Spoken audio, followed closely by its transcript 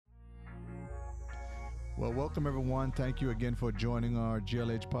Well, welcome everyone. Thank you again for joining our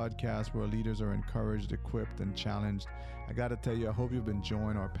GLH podcast where leaders are encouraged, equipped, and challenged. I got to tell you, I hope you've been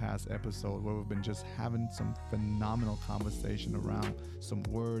enjoying our past episode where we've been just having some phenomenal conversation around some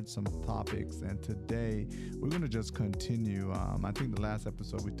words, some topics. And today we're going to just continue. I think the last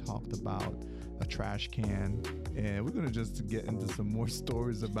episode we talked about a trash can, and we're going to just get into some more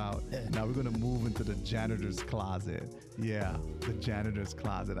stories about, now we're going to move into the janitor's closet. Yeah, the janitor's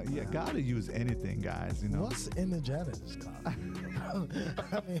closet. Yeah, got to use anything, guys. You know? What's in the janitor's closet?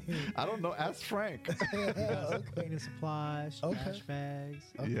 I mean, I don't know. Ask Frank. Cleaning supplies, trash bags.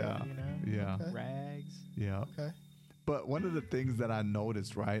 Yeah. You know? Yeah. Okay. Rags. Yeah. okay. But one of the things that I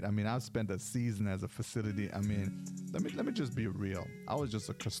noticed, right? I mean, I've spent a season as a facility. I mean, let me just be real. I was just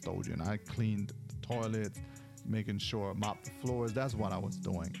a custodian. I cleaned the toilets, making sure, mopped the floors. That's what I was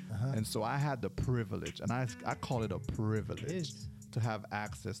doing. And so I had the privilege, and I call it a privilege, to have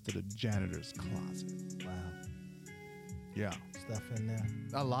access to the janitor's closet. Wow. Yeah. Stuff in there.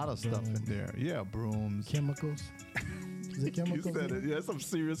 A lot of stuff in there. Yeah, brooms. Chemicals. Is it You chemicals? said it. Yeah, some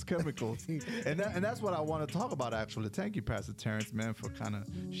serious chemicals. and that's what I want to talk about, actually. Thank you, Pastor Terrence, man, for kind of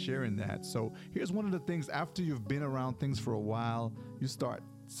sharing that. So here's one of the things. After you've been around things for a while, you start,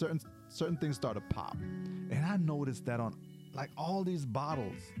 certain things start to pop. And I noticed that on, like, all these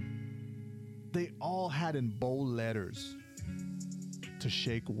bottles, they all had in bold letters to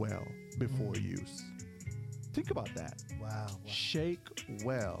shake well before use. Think about that. Wow. Shake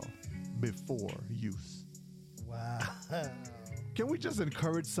well before use. Wow. Can we just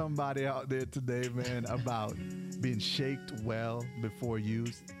encourage somebody out there today, man, about being shaked well before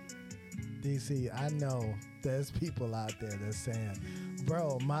use? DC, I know there's people out there that's saying,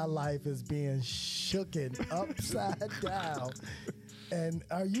 bro, my life is being shooken upside down. And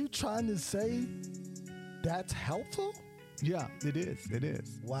are you trying to say that's helpful? Yeah, it is. It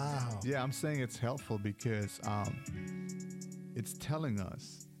is. Wow. Yeah, I'm saying it's helpful because it's telling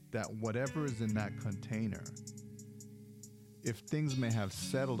us that whatever is in that container, if things may have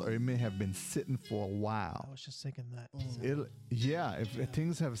settled or it may have been sitting for a I while, was just thinking that. if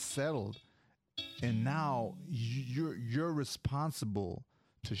things have settled, and now you're responsible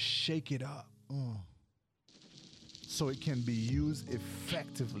to shake it up so it can be used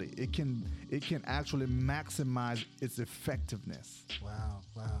effectively. It can actually maximize its effectiveness. Wow.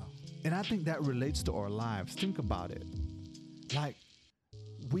 Wow. And I think that relates to our lives. Think about it. Like,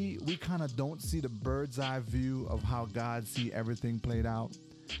 we kind of don't see the bird's eye view of how God see everything played out.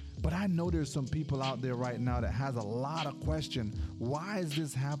 But I know there's some people out there right now that has a lot of question. Why is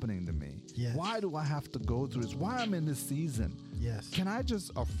this happening to me? Yes. Why do I have to go through this? Why I'm in this season? Yes. Can I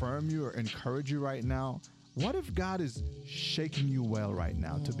just affirm you or encourage you right now? What if God is shaking you well right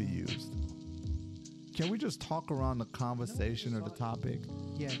now to be used? Can we just talk around the conversation or the topic?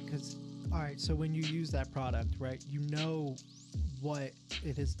 Yeah, because, all right, so when you use that product, right, you know what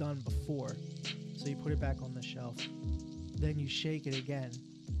it has done before. So you put it back on the shelf. Then you shake it again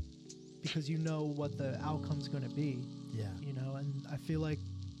because you know what the outcome's going to be. Yeah. You know, and I feel like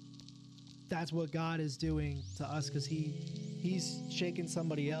that's what God is doing to us because he's shaking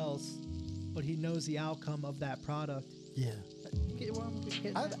somebody else, but he knows the outcome of that product. Yeah.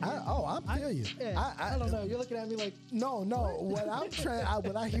 I feel you. Yeah, I don't know. You're looking at me like, No. What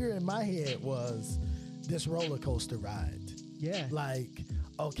I hear in my head was this roller coaster ride. yeah, Like,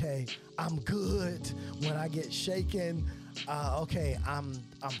 okay, I'm good when I get shaken. Okay, I'm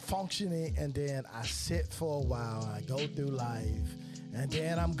functioning, and then I sit for a while. I go through life, and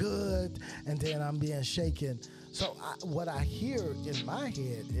then I'm good, and then I'm being shaken. So what I hear in my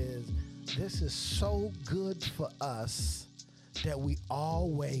head is this is so good for us that we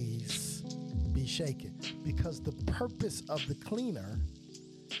always be shaken, because the purpose of the cleaner,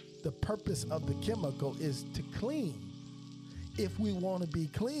 the purpose of the chemical is to clean. If we want to be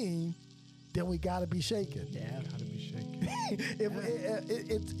clean, then we got to be shaken. yeah. Gotta be shaking.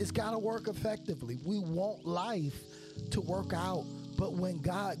 It's got to work effectively. We want life to work out, but when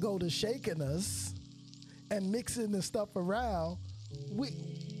God go to shaking us and mixing the stuff around,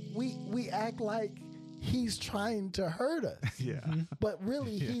 we act like he's trying to hurt us. Yeah. But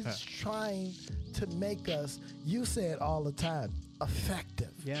really, he's trying to make us, you say it all the time,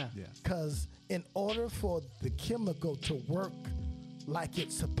 effective. Yeah. Yes. Because in order for the chemical to work like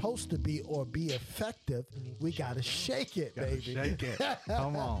it's supposed to be or be effective, we got to shake it, Gotta baby. shake it.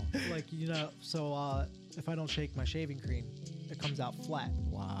 Come on. Like, you know, so if I don't shake my shaving cream, it comes out flat.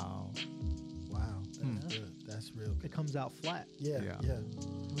 Wow. Wow, that's good. That's real It good. comes out flat. Yeah. Yeah.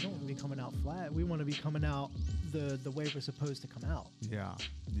 We don't want to be coming out flat. We want to be coming out the way we're supposed to come out. Yeah,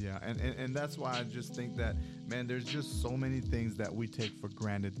 yeah, and that's why I just think that, man, there's just so many things that we take for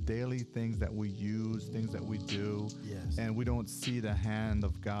granted, daily things that we use, things that we do, Yes. and we don't see the hand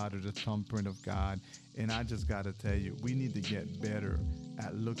of God or the thumbprint of God. And I just got to tell you, we need to get better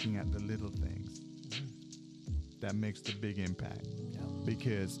at looking at the little things that makes the big impact. Yeah.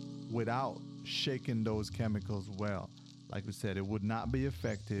 Because without shaking those chemicals well, like we said, it would not be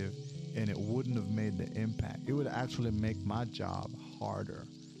effective and it wouldn't have made the impact. It would actually make my job harder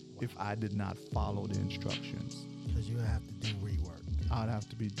if I did not follow the instructions. Because you have to do rework. I'd have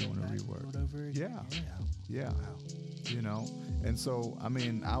to be doing a Back rework. road over again. Yeah, Yeah. yeah. Wow. You know, and so I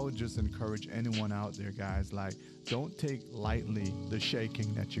mean, I would just encourage anyone out there, guys, like, don't take lightly the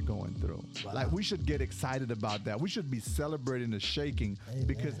shaking that you're going through. Wow. Like, we should get excited about that. We should be celebrating the shaking. Amen.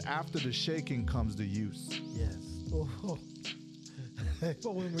 Because after the shaking comes the use. Yes. Oh.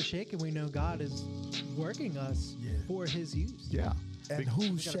 But when we're shaking, we know God is working us Yeah. for His use. Yeah. And We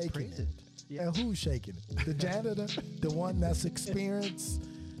who's gotta shaking praise it? Yeah. And who's shaking it? The janitor, the one that's experienced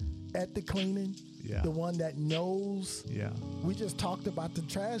at the cleaning, Yeah. the one that knows. Yeah. We just talked about the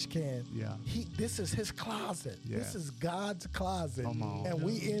trash can. Yeah. This is his closet. This Yeah. is God's closet. Come on. And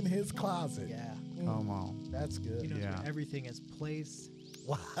we in his closet. Yeah. Come on. That's good. He knows Yeah. where everything is placed.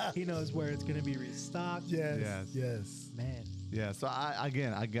 Wow. He knows where it's going to be restocked. Yes. Yes. Yes. Man. Yeah. So I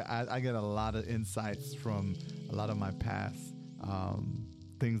get a lot of insights from a lot of my past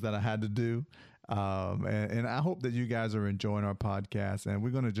things that I had to do. And I hope that you guys are enjoying our podcast. And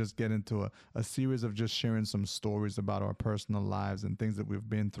we're going to just get into a series of just sharing some stories about our personal lives and things that we've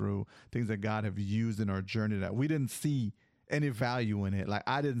been through, things that God have used in our journey that we didn't see any value in it. Like,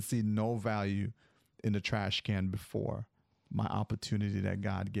 I didn't see no value in the trash can before my opportunity that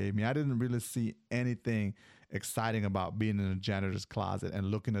God gave me. I didn't really see anything exciting about being in a janitor's closet and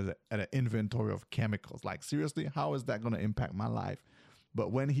looking at an inventory of chemicals. Like, seriously, how is that going to impact my life?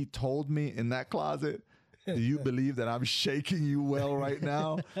 But when he told me in that closet, do you believe that I'm shaking you well right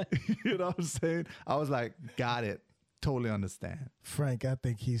now? You know what I'm saying? I was like, got it. Totally understand. Frank, I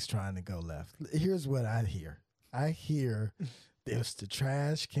think he's trying to go left. Here's what I hear. I hear there's the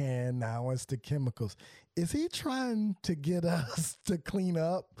trash can, now it's the chemicals. Is he trying to get us to clean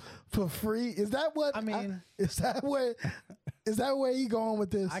up for free? Is that what I mean, is that where he going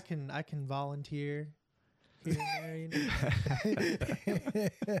with this? I can volunteer here and there, you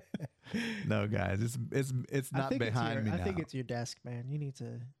know. No, guys, it's not behind me now. I think it's your desk, man. You need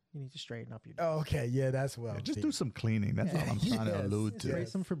to straighten up your desk. Oh, okay, yeah, that's well. Just do some cleaning. That's all I'm trying to Yes. allude to. Spray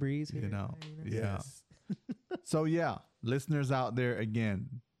some Febreze here. You know, and there, yeah. Yes. So yeah, listeners out there,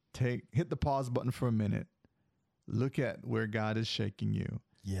 again, hit the pause button for a minute. Look at where God is shaking you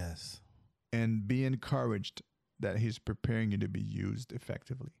Yes. and be encouraged that He's preparing you to be used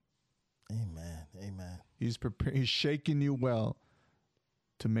effectively. Amen. Amen. He's shaking you well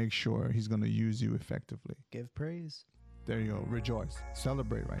to make sure He's going to use you effectively. Give praise. There you go. Rejoice.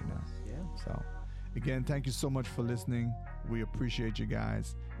 Celebrate right now. Yeah. So again, thank you so much for listening. We appreciate you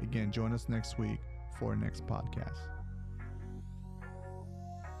guys. Again, join us next week for our next podcast.